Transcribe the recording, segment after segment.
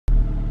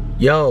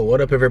Yo, what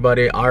up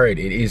everybody? Alright,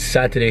 it is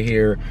Saturday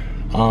here.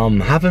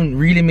 Haven't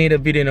really made a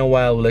video in a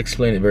while. We'll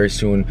explain it very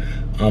soon.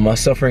 I'm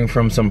suffering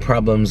from some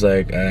problems,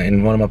 like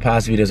in one of my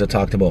past videos I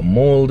talked about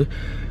mold,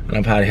 and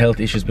I've had health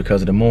issues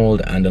because of the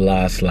mold, and the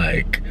last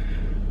like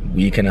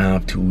week and a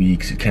half, 2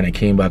 weeks, it kind of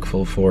came back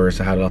full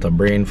force. I had a lot of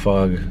brain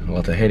fog, a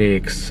lot of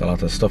headaches, a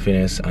lot of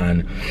stuffiness,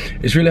 and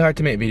it's really hard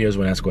to make videos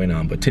when that's going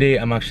on. But today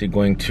I'm actually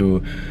going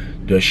to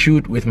do a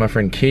shoot with my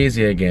friend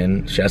Casey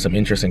again. She has some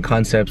interesting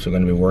concepts. We're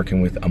going to be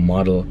working with a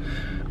model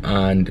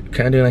and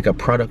kind of doing like a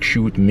product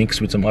shoot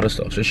mixed with some other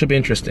stuff, so it should be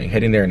interesting.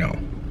 Heading there now.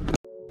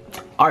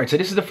 All right, so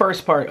this is the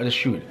first part of the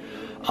shoot.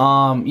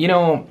 You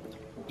know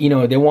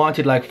they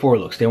wanted like 4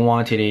 looks. They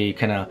wanted a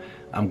kind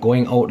of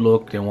going out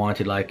look, they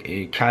wanted like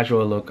a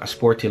casual look, a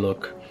sporty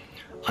look,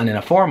 and then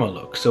a formal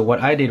look. So what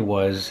I did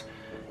was,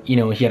 he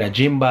had a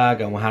gym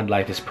bag and we had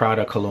like this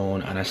Prada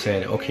cologne, and I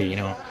said,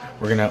 okay,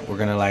 we're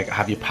gonna like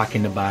have you pack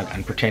in the bag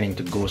and pretending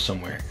to go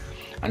somewhere.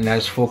 And I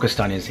just focused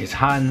on his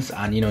hands,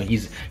 and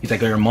he's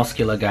like a very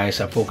muscular guy,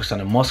 so I focused on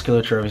the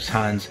musculature of his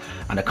hands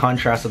and the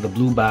contrast of the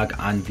blue bag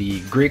and the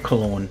gray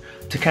cologne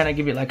to kind of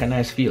give it like a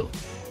nice feel.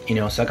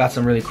 So I got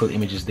some really cool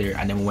images there,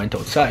 and then we went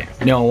outside.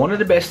 One of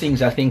the best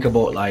things I think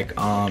about like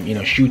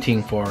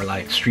shooting for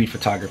like street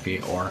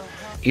photography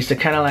is to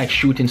kind of like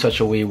shoot in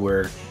such a way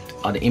where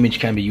the image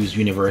can be used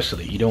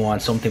universally. You don't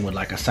want something with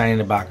like a sign in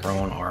the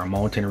background or a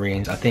mountain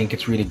range. I think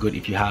it's really good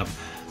if you have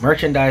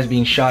merchandise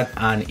being shot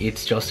and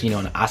it's just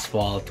on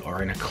asphalt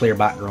or in a clear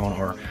background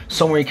or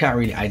somewhere you can't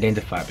really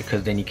identify,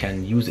 because then you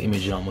can use the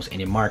image in almost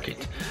any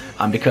market.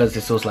 Because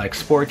this was like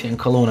sporty and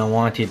cologne, I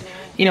wanted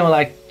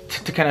like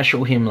to kind of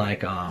show him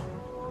like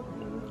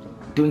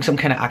doing some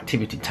kind of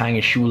activity, tying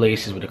his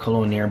shoelaces with a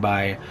cologne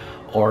nearby,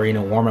 or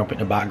warming up in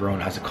the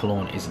background as the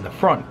cologne is in the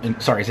front,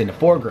 is in the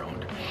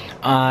foreground.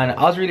 And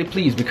I was really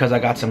pleased because I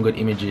got some good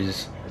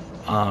images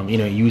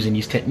using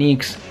these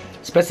techniques,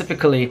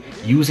 specifically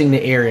using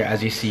the area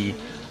as you see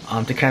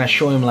to kind of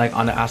show him like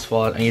on the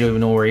asphalt, and you don't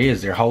even know where he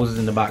is. There are houses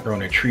in the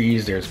background, there are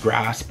trees, there's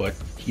grass, but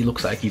he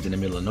looks like he's in the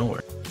middle of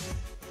nowhere.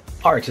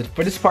 Alright, so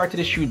for this part of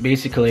the shoot,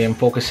 basically I'm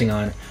focusing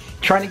on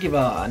trying to give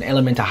an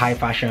element of high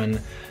fashion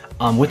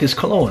with this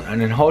cologne.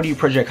 And then how do you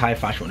project high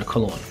fashion with a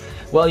cologne?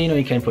 Well,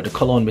 you can put the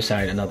cologne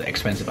beside another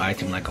expensive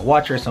item like a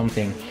watch or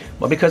something,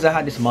 but because I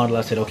had this model,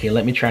 I said, okay,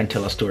 let me try and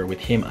tell a story with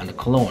him and the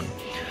cologne.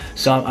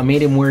 So I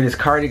made him wear this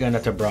cardigan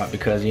that I brought,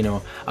 because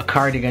a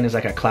cardigan is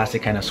like a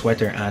classic kind of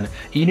sweater, and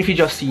even if you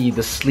just see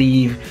the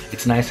sleeve,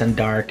 it's nice and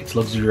dark, it's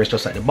luxurious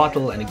just like the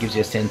bottle, and it gives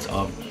you a sense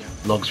of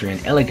luxury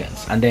and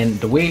elegance. And then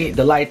the way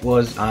the light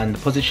was and the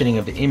positioning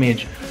of the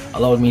image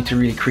allowed me to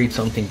really create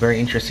something very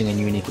interesting and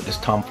unique with this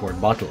Tom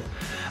Ford bottle.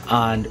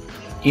 And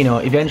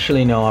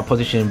eventually I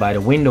positioned it by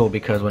the window,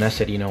 because when I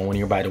said when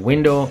you're by the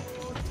window,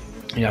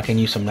 I can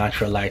use some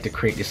natural light to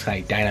create this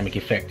like dynamic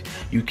effect.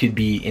 You could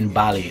be in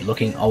Bali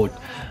looking out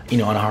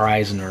on a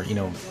horizon, or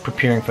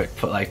preparing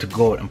for like to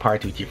go out and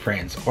party with your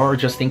friends, or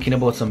just thinking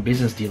about some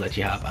business deal that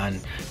you have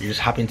and you just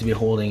happen to be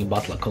holding a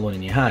bottle of cologne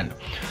in your hand.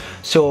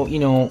 So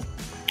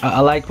I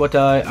like what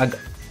I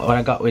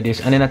got with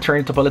this, and then I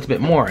turned it up a little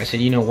bit more. I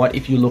said, what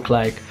if you look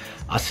like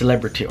a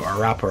celebrity or a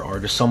rapper or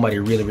just somebody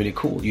really, really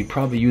cool? You'd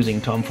probably be using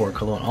Tom Ford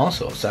cologne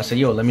also. So I said,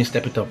 yo, let me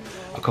step it up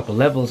a couple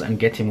levels and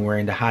get him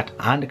wearing the hat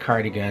and the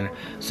cardigan,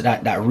 so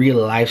that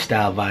real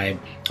lifestyle vibe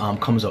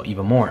comes out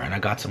even more. And I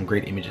got some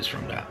great images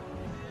from that.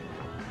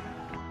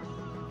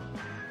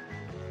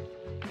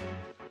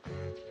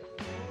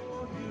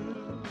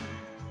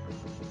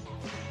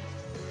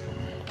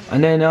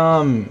 And then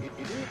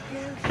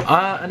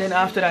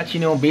after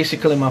that,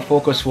 basically my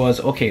focus was,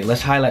 okay,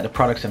 let's highlight the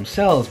products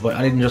themselves, but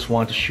I didn't just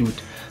want to shoot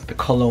the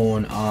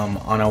cologne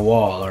on a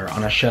wall or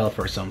on a shelf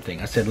or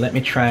something. I said, let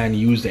me try and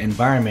use the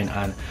environment.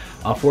 And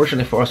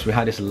fortunately for us, we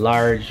had this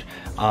large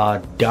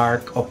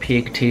dark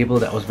opaque table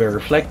that was very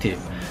reflective,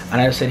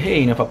 and I just said,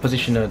 hey, if I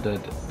position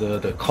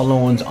the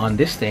colognes on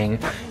this thing,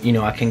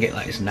 I can get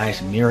like this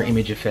nice mirror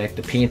image effect.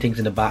 The paintings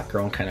in the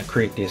background kind of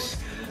create this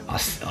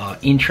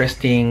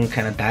interesting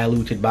kind of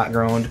diluted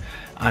background,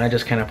 and I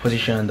just kind of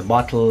positioned the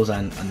bottles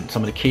and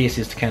some of the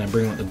cases to kind of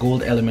bring out the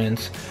gold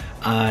elements.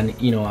 And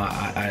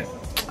I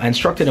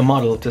instructed the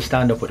model to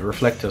stand up with the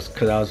reflectors,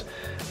 because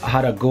I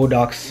had a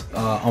Godox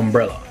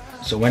umbrella.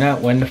 So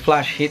when the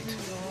flash hit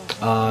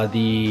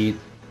the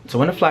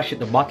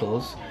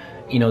bottles,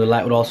 the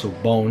light would also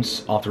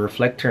bounce off the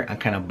reflector and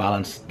kind of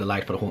balance the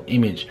light for the whole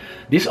image.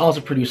 This also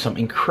produced some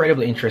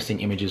incredibly interesting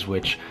images,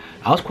 which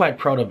I was quite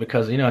proud of,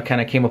 because I kind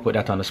of came up with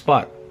that on the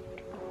spot.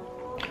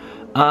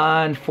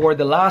 And for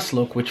the last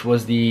look, which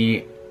was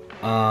the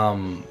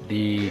him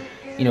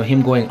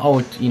going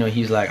out,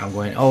 he's like, I'm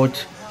going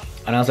out.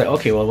 And I was like,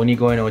 okay, well, when you're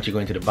going out, you're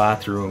going to the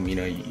bathroom, you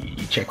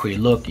check where you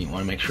look, you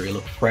want to make sure you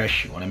look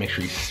fresh, you want to make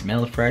sure you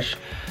smell fresh.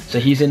 So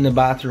he's in the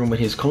bathroom with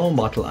his cologne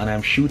bottle, and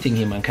I'm shooting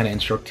him and kind of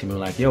instructing him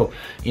like, yo,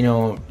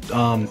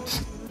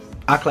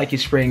 act like you're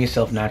spraying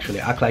yourself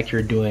naturally, act like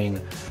you're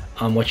doing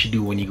what you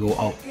do when you go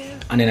out.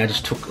 And then I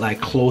just took like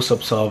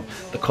close-ups of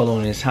the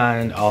cologne in his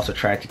hand. I also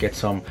tried to get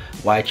some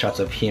wide shots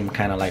of him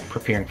kind of like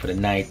preparing for the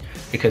night,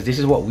 because this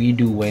is what we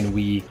do when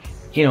we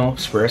you know,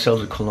 spray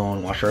ourselves with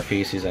cologne, wash our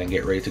faces, and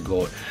get ready to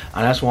go.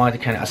 And I just wanted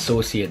to kind of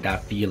associate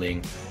that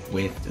feeling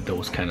with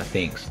those kind of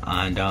things.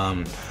 And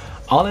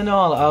all in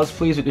all, I was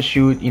pleased with the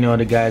shoot. You know,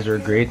 the guys were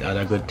great, I had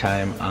a good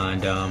time,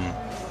 and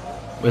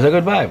it was a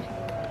good vibe.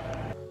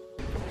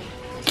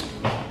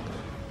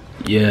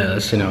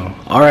 Yes, you know.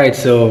 Alright,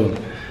 so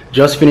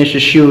just finished the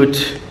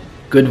shoot.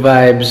 Good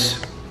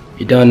vibes.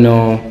 You don't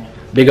know.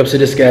 Big ups to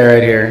this guy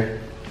right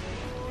here.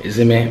 Is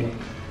it me?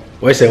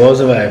 What you say? What was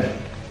the vibe?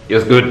 It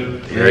was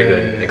good. Very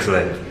good.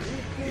 Excellent.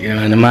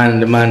 Yeah, and the man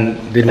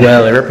did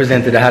well. He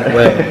represented the hat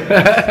well.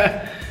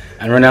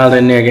 And Ronaldo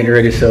in there getting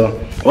ready. So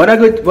what a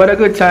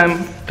good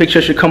time.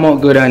 Picture should come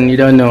out good, and you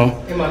don't know.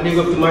 Hey man, big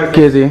up to Mark.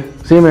 Casey,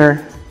 see him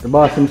here, the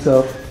boss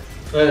himself.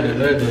 Well done,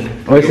 well done.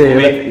 What you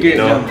say? Great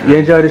job. You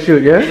enjoyed the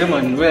shoot, yeah? Yeah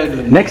man, well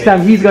done. Next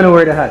time he's gonna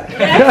wear the hat.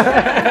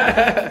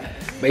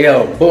 But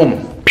yo,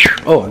 boom.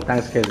 Oh, and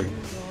thanks, Casey.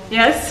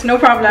 Yes, no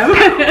problem.